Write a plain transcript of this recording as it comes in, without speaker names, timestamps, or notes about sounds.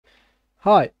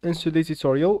Hi, in today's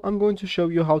tutorial, I'm going to show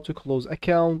you how to close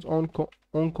account on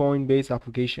Coinbase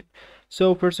application.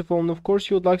 So first of all, of course,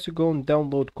 you would like to go and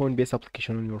download Coinbase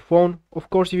application on your phone. Of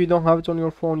course, if you don't have it on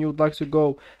your phone, you would like to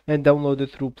go and download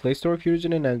it through Play Store if you're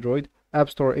using an Android,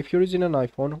 App Store if you're using an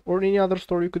iPhone, or any other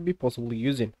store you could be possibly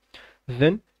using.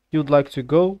 Then you'd like to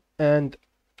go and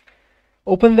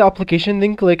open the application,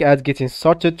 then click at getting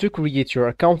started to create your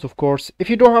account. Of course, if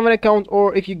you don't have an account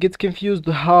or if you get confused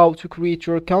how to create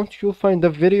your account, you'll find a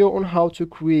video on how to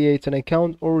create an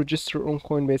account or register on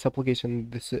Coinbase application in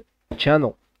this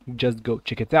channel. Just go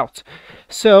check it out.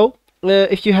 So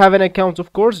if you have an account,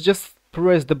 of course, just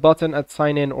press the button at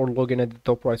sign in or log in at the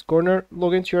top right corner,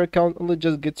 log into your account, and let's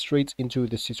just get straight into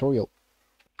this tutorial.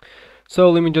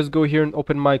 So let me just go here and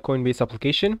open my Coinbase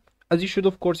application, as you should,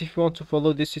 of course, if you want to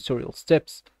follow this tutorial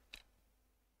steps.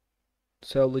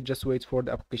 So let's just wait for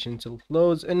the application to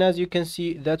load, and as you can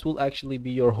see, that will actually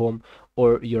be your home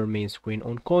or your main screen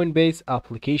on Coinbase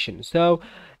application. So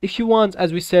if you want,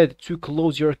 as we said, to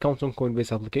close your account on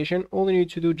Coinbase application, all you need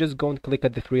to do, just go and click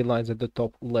at the three lines at the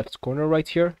top left corner right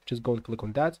here. Just go and click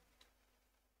on that.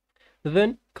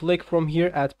 Then click from here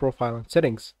at profile and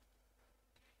settings.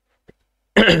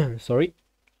 Sorry.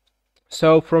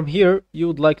 So from here, you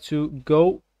would like to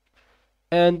go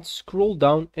and scroll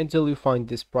down until you find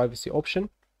this privacy option.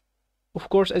 Of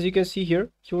course, as you can see here,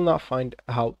 you will not find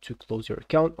how to close your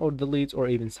account or delete or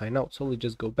even sign out. So let's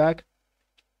just go back.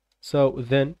 So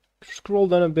then scroll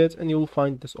down a bit and you will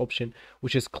find this option,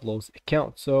 which is close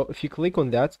account. So if you click on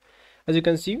that, as you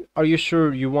can see, are you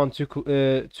sure you want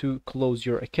to close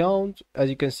your account? As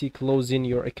you can see, closing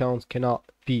your account cannot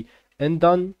be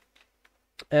undone.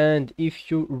 And if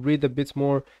you read a bit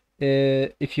more,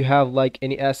 if you have like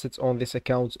any assets on this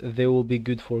account, they will be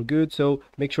good for good. So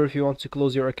make sure if you want to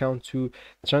close your account to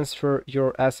transfer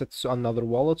your assets to another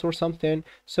wallet or something.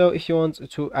 So if you want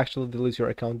to actually delete your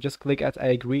account, just click at I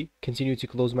agree, continue to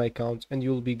close my account, and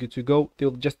you'll be good to go.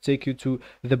 They'll just take you to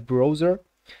the browser,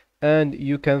 and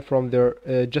you can from there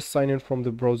just sign in from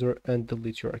the browser and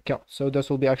delete your account. So this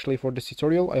will be actually for this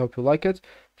tutorial. I hope you like it.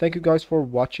 Thank you guys for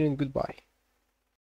watching, and goodbye.